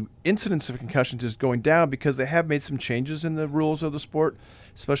the incidence of concussions is going down because they have made some changes in the rules of the sport,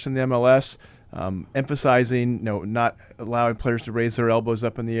 especially in the MLS, emphasizing not allowing players to raise their elbows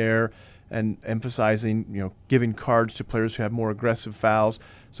up in the air, and emphasizing giving cards to players who have more aggressive fouls.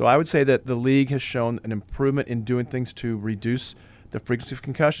 So I would say that the league has shown an improvement in doing things to reduce the frequency of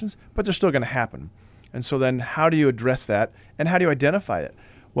concussions, but they're still going to happen. And so then how do you address that, and how do you identify it?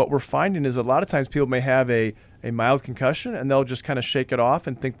 What we're finding is a lot of times people may have a mild concussion, and they'll just kind of shake it off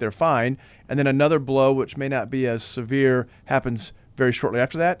and think they're fine, and then another blow, which may not be as severe, happens very shortly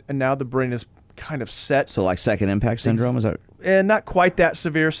after that, and now the brain is kind of set. So like second impact syndrome? Is that? And not quite that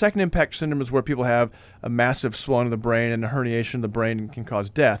severe. Second impact syndrome is where people have a massive swelling of the brain and a herniation of the brain and can cause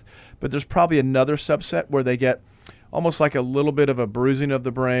death. But there's probably another subset where they get almost like a little bit of a bruising of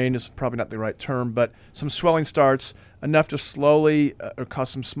the brain. It's probably not the right term, but some swelling starts, enough to slowly cause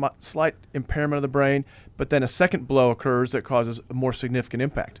some slight impairment of the brain, but then a second blow occurs that causes a more significant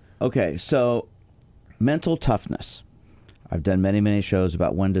impact. Okay, so mental toughness. I've done many, many shows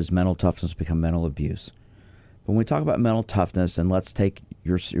about when does mental toughness become mental abuse. When we talk about mental toughness, and let's take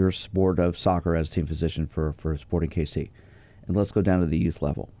your sport of soccer as team physician for Sporting KC, and let's go down to the youth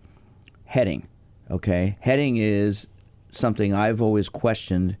level. Heading, okay? Heading is something I've always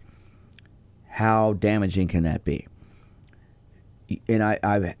questioned, how damaging can that be? And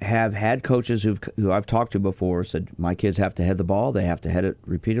I have had coaches who I've talked to before said, my kids have to head the ball. They have to head it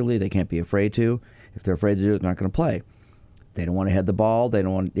repeatedly. They can't be afraid to. If they're afraid to do it, they're not going to play. They don't want to head the ball. They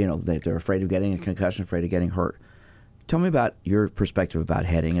don't want, they're afraid of getting a concussion, afraid of getting hurt. Tell me about your perspective about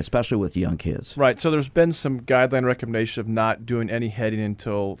heading, especially with young kids. Right. So there's been some guideline recommendation of not doing any heading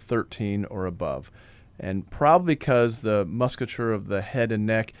until 13 or above. And probably because the musculature of the head and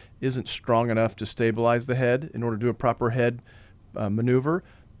neck isn't strong enough to stabilize the head in order to do a proper head maneuver.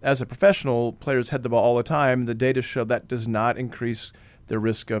 As a professional, players head the ball all the time. The data show that does not increase the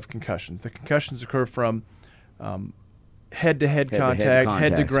risk of concussions. The concussions occur from head-to-head contact,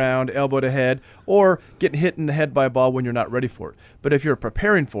 head to ground, elbow to head, or getting hit in the head by a ball when you're not ready for it. But if you're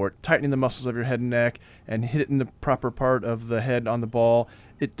preparing for it, tightening the muscles of your head and neck and hitting the proper part of the head on the ball,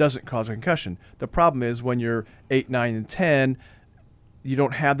 it doesn't cause a concussion. The problem is when you're 8, 9, and 10, you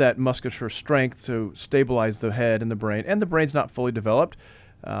don't have that musculature strength to stabilize the head and the brain's not fully developed,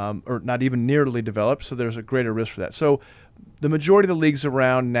 or not even nearly developed, so there's a greater risk for that. So the majority of the leagues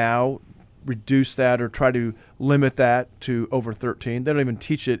around now reduce that or try to limit that to over 13. They don't even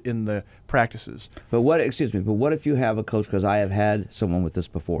teach it in the practices. But what if you have a coach, because I have had someone with this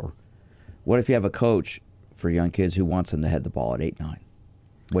before, what if you have a coach for young kids who wants them to head the ball at 8, 9?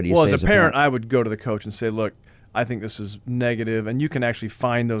 What do you say? Well, as a parent, I would go to the coach and say, look, I think this is negative, and you can actually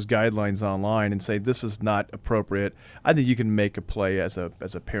find those guidelines online and say this is not appropriate. I think you can make a play as a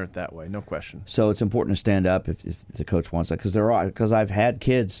parent that way, no question. So it's important to stand up if the coach wants that, because I've had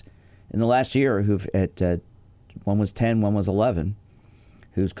kids in the last year who've one was 10, one was 11,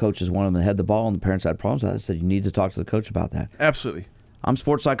 whose coaches wanted them to head the ball, and the parents had problems with that. I said you need to talk to the coach about that. Absolutely. I'm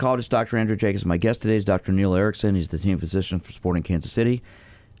sports psychologist Dr. Andrew Jacobs. My guest today is Dr. Neal Erickson. He's the team physician for Sporting Kansas City,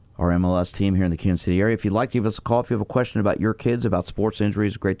 our MLS team here in the Kansas City area. If you'd like to give us a call, if you have a question about your kids, about sports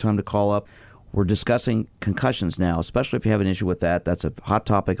injuries, a great time to call up. We're discussing concussions now, especially if you have an issue with that. That's a hot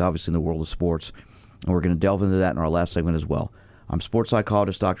topic, obviously, in the world of sports, and we're going to delve into that in our last segment as well. I'm sports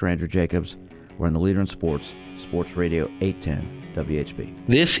psychologist Dr. Andrew Jacobs. We're in the Leader in Sports, Sports Radio 810 WHB.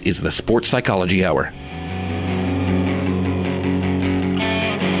 This is the Sports Psychology Hour.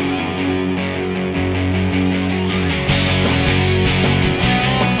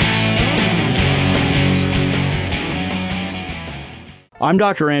 I'm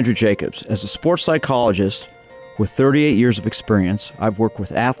Dr. Andrew Jacobs. As a sports psychologist with 38 years of experience, I've worked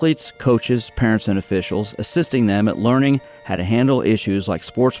with athletes, coaches, parents, and officials, assisting them at learning how to handle issues like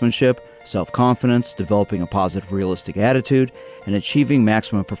sportsmanship, self-confidence, developing a positive, realistic attitude, and achieving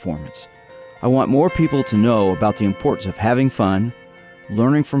maximum performance. I want more people to know about the importance of having fun,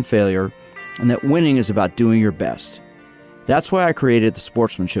 learning from failure, and that winning is about doing your best. That's why I created the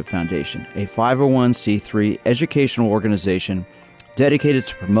Sportsmanship Foundation, a 501c3 educational organization dedicated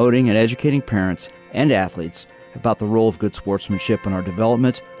to promoting and educating parents and athletes about the role of good sportsmanship in our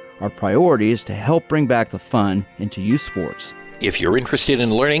development. Our priority is to help bring back the fun into youth sports. If you're interested in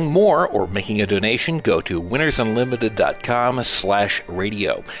learning more or making a donation, go to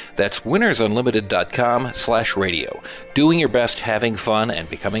winnersunlimited.com/radio. That's winnersunlimited.com/radio. Doing your best, having fun, and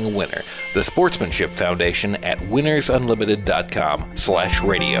becoming a winner. The Sportsmanship Foundation at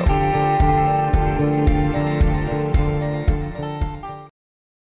winnersunlimited.com/radio.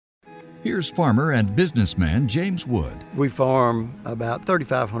 Here's farmer and businessman James Wood. We farm about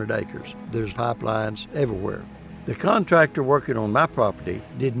 3,500 acres. There's pipelines everywhere. The contractor working on my property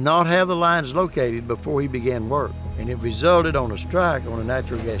did not have the lines located before he began work, and it resulted on a strike on a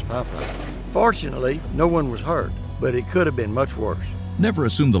natural gas pipeline. Fortunately, no one was hurt, but it could have been much worse. Never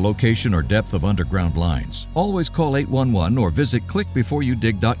assume the location or depth of underground lines. Always call 811 or visit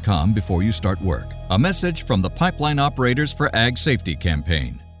clickbeforeyoudig.com before you start work. A message from the Pipeline Operators for Ag Safety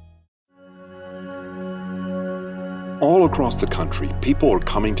campaign. All across the country, people are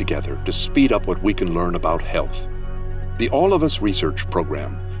coming together to speed up what we can learn about health. The All of Us Research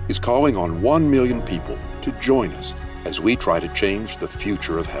Program is calling on 1 million people to join us as we try to change the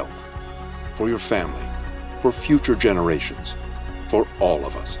future of health. For your family, for future generations, for all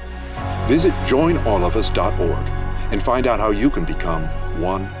of us. Visit joinallofus.org and find out how you can become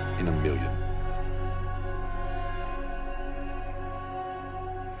 1 in a million.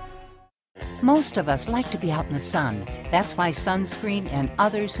 Most of us like to be out in the sun. That's why sunscreen and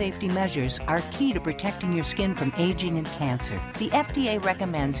other safety measures are key to protecting your skin from aging and cancer. The FDA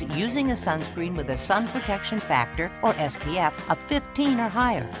recommends using a sunscreen with a sun protection factor, or SPF, of 15 or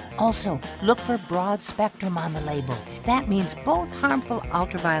higher. Also, look for broad spectrum on the label. That means both harmful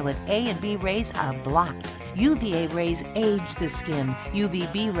ultraviolet A and B rays are blocked. UVA rays age the skin,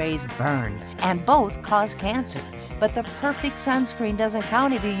 UVB rays burn, and both cause cancer. But the perfect sunscreen doesn't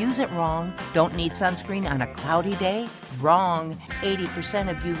count if you use it wrong. Don't need sunscreen on a cloudy day? Wrong. 80%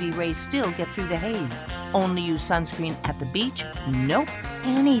 of UV rays still get through the haze. Only use sunscreen at the beach? Nope.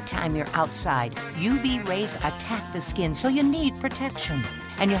 Anytime you're outside, UV rays attack the skin, so you need protection.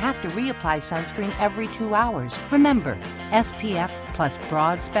 And you have to reapply sunscreen every 2 hours. Remember, SPF plus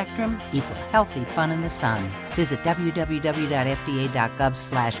broad spectrum equal healthy fun in the sun. Visit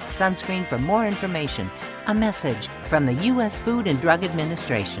www.fda.gov/sunscreen for more information. A message from the U.S. Food and Drug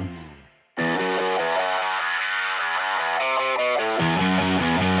Administration.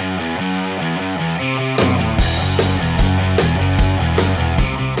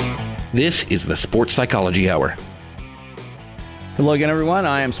 This is the Sports Psychology Hour. Hello again, everyone.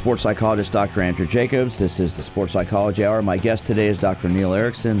 I am sports psychologist Dr. Andrew Jacobs. This is the Sports Psychology Hour. My guest today is Dr. Neal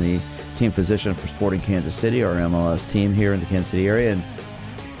Erickson, the team physician for Sporting Kansas City, our MLS team here in the Kansas City area. And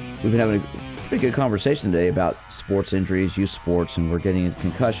we've been having a pretty good conversation today about sports injuries, youth sports, and we're getting into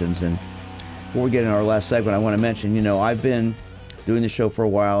concussions. And before we get into our last segment, I want to mention, I've been doing this show for a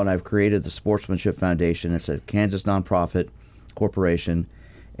while, and I've created the Sportsmanship Foundation. It's a Kansas nonprofit corporation,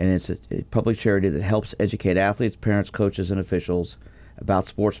 and it's a public charity that helps educate athletes, parents, coaches, and officials about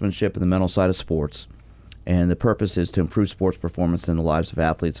sportsmanship and the mental side of sports. And the purpose is to improve sports performance in the lives of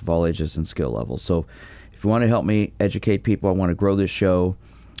athletes of all ages and skill levels. So if you want to help me educate people, I want to grow this show,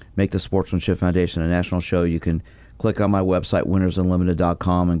 make the Sportsmanship Foundation a national show, you can click on my website,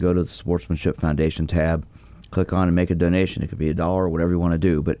 winnersunlimited.com, and go to the Sportsmanship Foundation tab. Click on and make a donation. It could be $1 or whatever you want to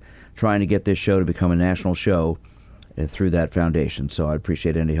do, but trying to get this show to become a national show through that foundation. So I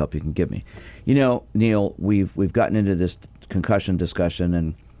appreciate any help you can give me. Neal, we've gotten into this concussion discussion,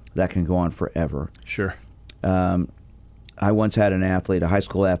 and that can go on forever. Sure. I once had an athlete, a high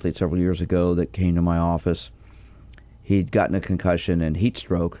school athlete several years ago, that came to my office. He'd gotten a concussion and heat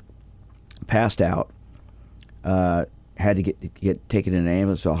stroke, passed out, had to get taken in an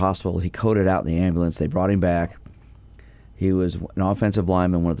ambulance to a hospital. He coded out in the ambulance. They brought him back. He was an offensive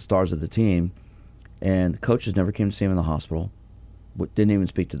lineman, one of the stars of the team. And the coaches never came to see him in the hospital. Didn't even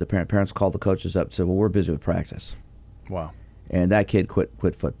speak to the parent. Parents called the coaches up and said, well, we're busy with practice. Wow. And that kid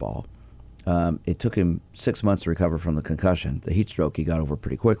quit football. It took him 6 months to recover from the concussion. The heat stroke he got over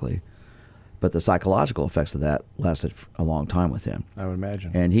pretty quickly. But the psychological effects of that lasted a long time with him. I would imagine.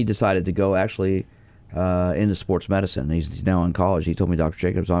 And he decided to go actually into sports medicine. He's now in college. He told me, Dr.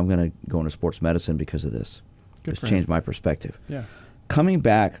 Jacobs, I'm going to go into sports medicine because of this. It's changed my perspective. Yeah. Coming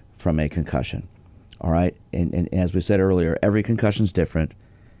back from a concussion, all right, and as we said earlier, every concussion is different.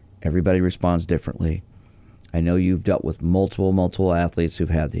 Everybody responds differently. I know you've dealt with multiple athletes who've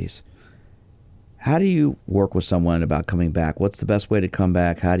had these. How do you work with someone about coming back? What's the best way to come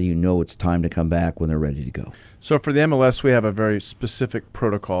back? How do you know it's time to come back when they're ready to go? So for the MLS, we have a very specific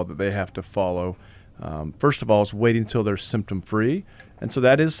protocol that they have to follow. First of all, is waiting until they're symptom-free. And so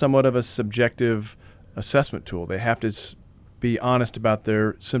that is somewhat of a subjective assessment tool. They have to be honest about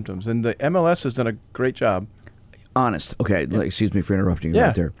their symptoms. And the MLS has done a great job. Honest. Okay, excuse me for interrupting you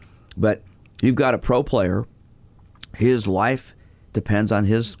right there. But you've got a pro player. His life depends on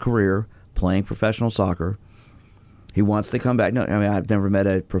his career playing professional soccer. He wants to come back. No, I mean, I've never met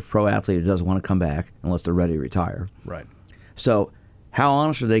a pro athlete who doesn't want to come back unless they're ready to retire. Right. So how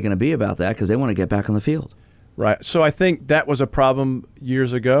honest are they going to be about that? Because they want to get back on the field. Right. So I think that was a problem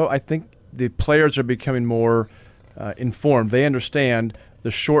years ago. I think the players are becoming more informed. They understand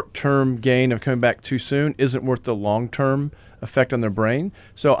the short-term gain of coming back too soon isn't worth the long-term effect on their brain.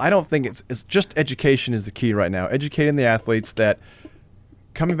 So I don't think it's just education is the key right now. Educating the athletes that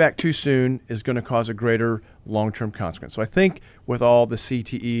coming back too soon is going to cause a greater long-term consequence. So I think with all the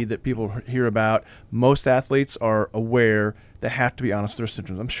CTE that people hear about, most athletes are aware they have to be honest with their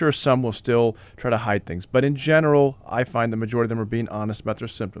symptoms. I'm sure some will still try to hide things, but in general, I find the majority of them are being honest about their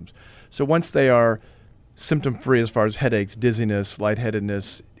symptoms. So once they are symptom-free as far as headaches, dizziness,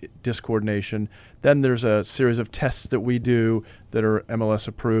 lightheadedness, discoordination, then there's a series of tests that we do that are MLS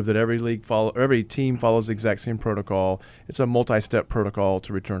approved, that every team follows the exact same protocol. It's a multi-step protocol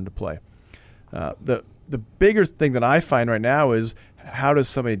to return to play. The bigger thing that I find right now is how does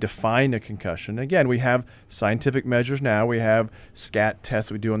somebody define a concussion? Again, we have scientific measures now. We have SCAT tests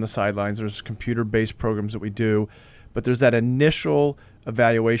that we do on the sidelines. There's computer-based programs that we do. But there's that initial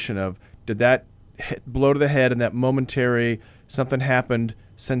evaluation of, did that blow to the head and that momentary something happened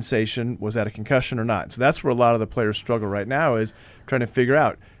sensation, was that a concussion or not? So that's where a lot of the players struggle right now, is trying to figure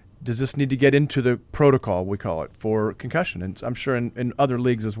out, does this need to get into the protocol, we call it, for concussion? And I'm sure in other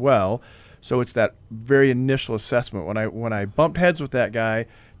leagues as well. So it's that very initial assessment. When I bumped heads with that guy,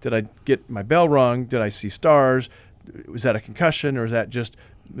 did I get my bell rung? Did I see stars? Was that a concussion, or is that just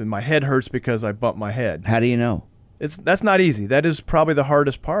my head hurts because I bumped my head? How do you know? That's not easy. That is probably the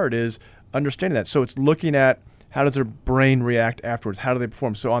hardest part, is understanding that. So it's looking at, how does their brain react afterwards? How do they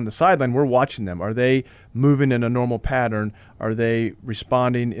perform? So on the sideline, we're watching them. Are they moving in a normal pattern? Are they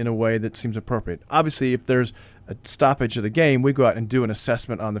responding in a way that seems appropriate? Obviously, if there's a stoppage of the game, we go out and do an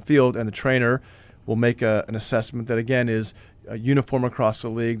assessment on the field, and the trainer will make an assessment that, again, is uniform across the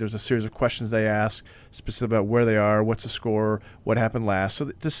league. There's a series of questions they ask, specific about where they are, what's the score, what happened last, so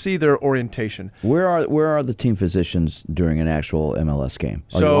to see their orientation. Where are the team physicians during an actual MLS game?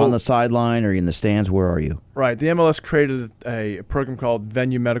 Are you on the sideline? Are you in the stands? Where are you? Right. The MLS created a program called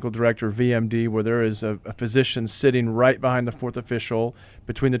Venue Medical Director, VMD, where there is a physician sitting right behind the fourth official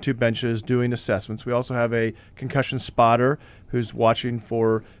between the two benches doing assessments. We also have a concussion spotter who's watching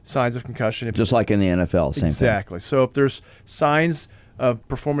for signs of concussion. Just like in the NFL, same thing. Exactly. So if there's signs of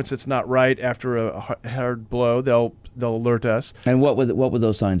performance that's not right after a hard blow, they'll alert us. And what would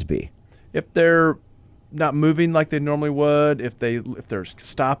those signs be? If they're not moving like they normally would, if they're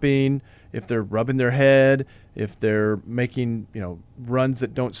stopping, if they're rubbing their head, if they're making runs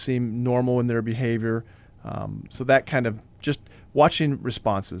that don't seem normal in their behavior, so that kind of just watching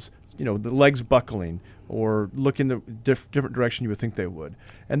responses. The legs buckling or looking the different direction you would think they would.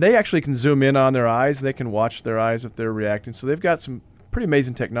 And they actually can zoom in on their eyes. They can watch their eyes if they're reacting. So they've got some pretty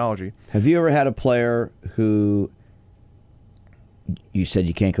amazing technology. Have you ever had a player who you said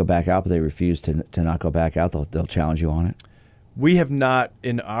you can't go back out, but they refuse to not go back out? They'll challenge you on it? We have not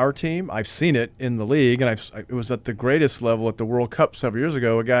in our team. I've seen it in the league, and it was at the greatest level at the World Cup several years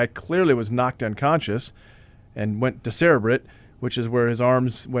ago. A guy clearly was knocked unconscious and went decerebrate, which is where his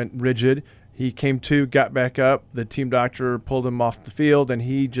arms went rigid. He came to, got back up. The team doctor pulled him off the field, and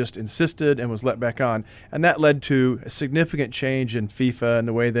he just insisted and was let back on. And that led to a significant change in FIFA and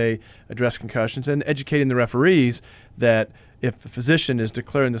the way they address concussions, and educating the referees that if a physician is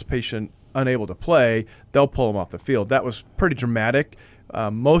declaring this patient unable to play, they'll pull him off the field. That was pretty dramatic.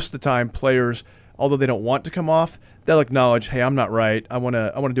 Most of the time, players, although they don't want to come off, they'll acknowledge, hey, I'm not right. I want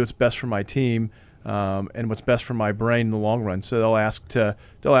to do what's best for my team and what's best for my brain in the long run. So they'll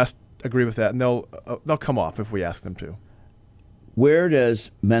agree with that, and they'll come off if we ask them to. Where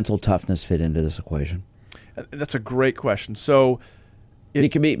does mental toughness fit into this equation? That's a great question. So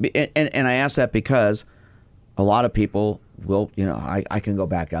it can be, and I ask that because a lot of people will, I can go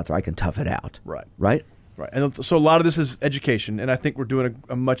back out there, I can tough it out. Right. Right? Right. And so a lot of this is education, and I think we're doing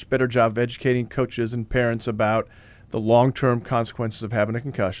a much better job of educating coaches and parents about the long-term consequences of having a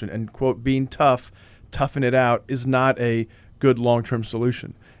concussion. And, quote, being toughing it out is not a good long-term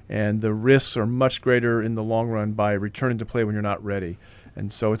solution. And the risks are much greater in the long run by returning to play when you're not ready.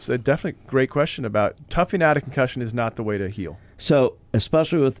 And so it's a definitely great question about toughing out a concussion is not the way to heal. So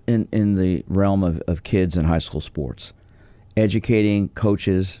especially in the realm of kids in high school sports, educating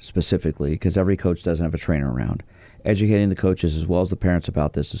coaches specifically, because every coach doesn't have a trainer around, educating the coaches as well as the parents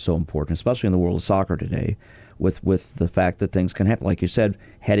about this is so important, especially in the world of soccer today, with the fact that things can happen. Like you said,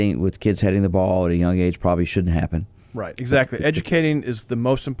 kids heading the ball at a young age probably shouldn't happen. Right, exactly. Educating is the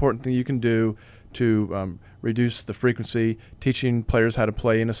most important thing you can do to reduce the frequency, teaching players how to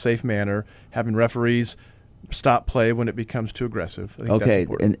play in a safe manner, having referees stop play when it becomes too aggressive. I think that's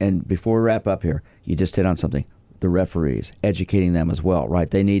important. And before we wrap up here, you just hit on something. The referees, educating them as well,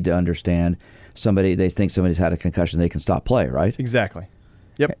 right? They need to understand they think somebody's had a concussion, they can stop play, right? Exactly.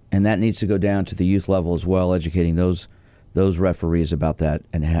 Yep. And that needs to go down to the youth level as well, educating those referees about that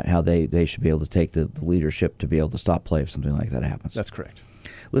and how they should be able to take the leadership to be able to stop play if something like that happens. That's correct.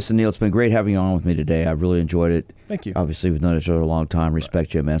 Listen, Neal, it's been great having you on with me today. I've really enjoyed it. Thank you. Obviously, we've known each other a long time.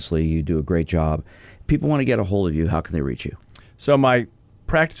 Respect you immensely. You do a great job. People want to get a hold of you. How can they reach you? So my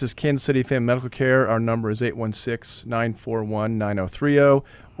practice is Kansas City Family Medical Care. Our number is 816-941-9030.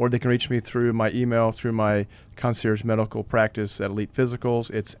 Or they can reach me through my email, through my concierge medical practice at Elite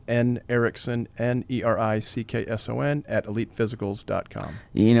Physicals. It's N. Erickson, N-E-R-I-C-K-S-O-N, at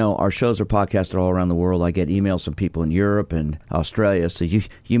elitephysicals.com. Our shows are podcasted all around the world. I get emails from people in Europe and Australia, so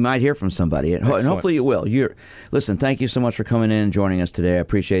you might hear from somebody, and hopefully you will. Listen, thank you so much for coming in and joining us today. I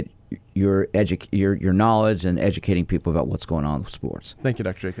appreciate your knowledge and educating people about what's going on with sports. Thank you,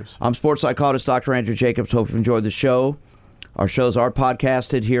 Dr. Jacobs. I'm sports psychologist Dr. Andrew Jacobs. Hope you enjoyed the show. Our shows are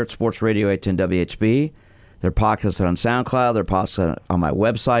podcasted here at Sports Radio 810 WHB. They're podcasted on SoundCloud. They're podcasted on my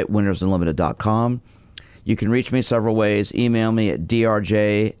website, winnersunlimited.com. You can reach me several ways. Email me at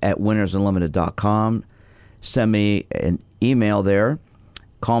drj@winnersunlimited.com. Send me an email there.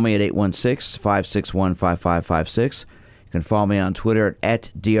 Call me at 816-561-5556. You can follow me on Twitter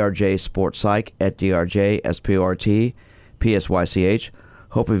at drjsportspsych, at drjsportpsych.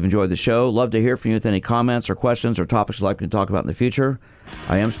 Hope you've enjoyed the show. Love to hear from you with any comments or questions or topics you'd like me to talk about in the future.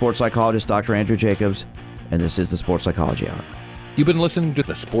 I am sports psychologist Dr. Andrew Jacobs, and this is the Sports Psychology Hour. You've been listening to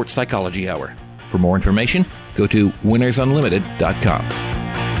the Sports Psychology Hour. For more information, go to winnersunlimited.com.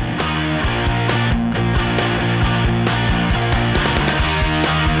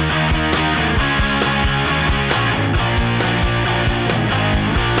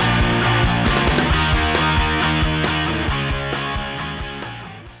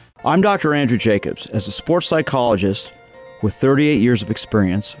 I'm Dr. Andrew Jacobs. As a sports psychologist with 38 years of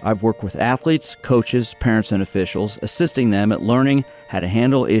experience, I've worked with athletes, coaches, parents, and officials, assisting them at learning how to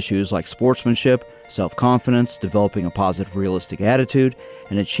handle issues like sportsmanship, self-confidence, developing a positive, realistic attitude,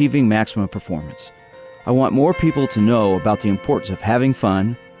 and achieving maximum performance. I want more people to know about the importance of having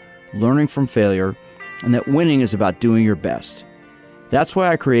fun, learning from failure, and that winning is about doing your best. That's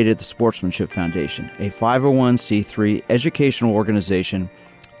why I created the Sportsmanship Foundation, a 501c3 educational organization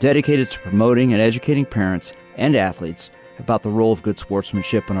dedicated to promoting and educating parents and athletes about the role of good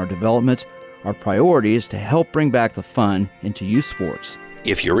sportsmanship in our development. Our priority is to help bring back the fun into youth sports.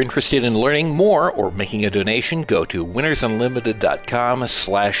 If you're interested in learning more or making a donation, go to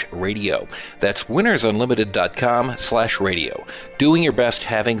winnersunlimited.com/radio. That's winnersunlimited.com/radio. Doing your best,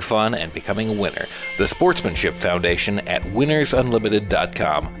 having fun, and becoming a winner. The Sportsmanship Foundation at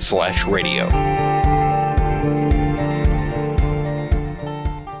winnersunlimited.com/radio.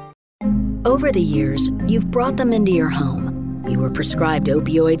 Over the years, you've brought them into your home. You were prescribed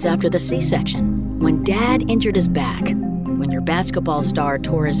opioids after the C-section, when Dad injured his back, when your basketball star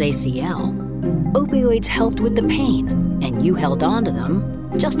tore his ACL. Opioids helped with the pain, and you held on to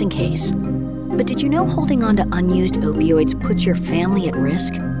them just in case. But did you know holding on to unused opioids puts your family at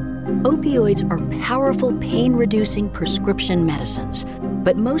risk? Opioids are powerful pain-reducing prescription medicines,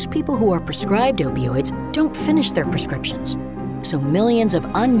 but most people who are prescribed opioids don't finish their prescriptions. So millions of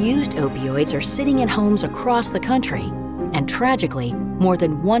unused opioids are sitting in homes across the country. And tragically, more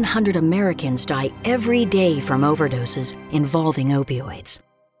than 100 Americans die every day from overdoses involving opioids.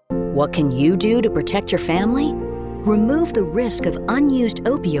 What can you do to protect your family? Remove the risk of unused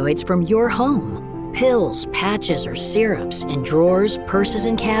opioids from your home. Pills, patches, or syrups in drawers, purses,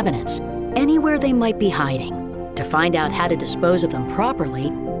 and cabinets, anywhere they might be hiding. To find out how to dispose of them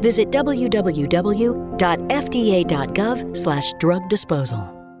properly, visit www.fda.gov/drug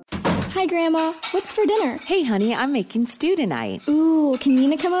disposal. Hi, Grandma. What's for dinner? Hey, honey, I'm making stew tonight. Ooh, can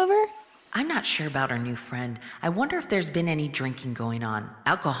Nina come over? I'm not sure about our new friend. I wonder if there's been any drinking going on.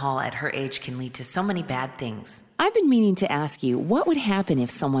 Alcohol at her age can lead to so many bad things. I've been meaning to ask you, what would happen if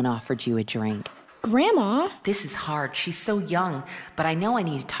someone offered you a drink? Grandma? This is hard. She's so young, but I know I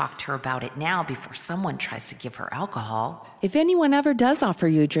need to talk to her about it now before someone tries to give her alcohol. If anyone ever does offer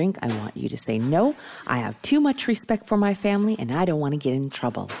you a drink, I want you to say no. I have too much respect for my family, and I don't want to get in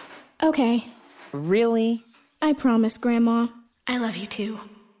trouble. Okay. Really? I promise, Grandma. I love you too.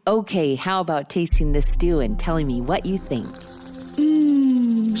 Okay, how about tasting this stew and telling me what you think?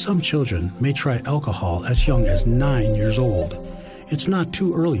 Some children may try alcohol as young as 9 years old. It's not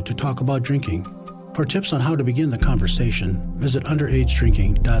too early to talk about drinking. For tips on how to begin the conversation, visit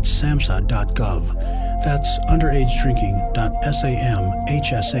underagedrinking.samhsa.gov. That's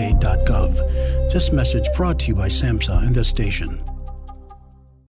underagedrinking.samhsa.gov. This message brought to you by SAMHSA and this station.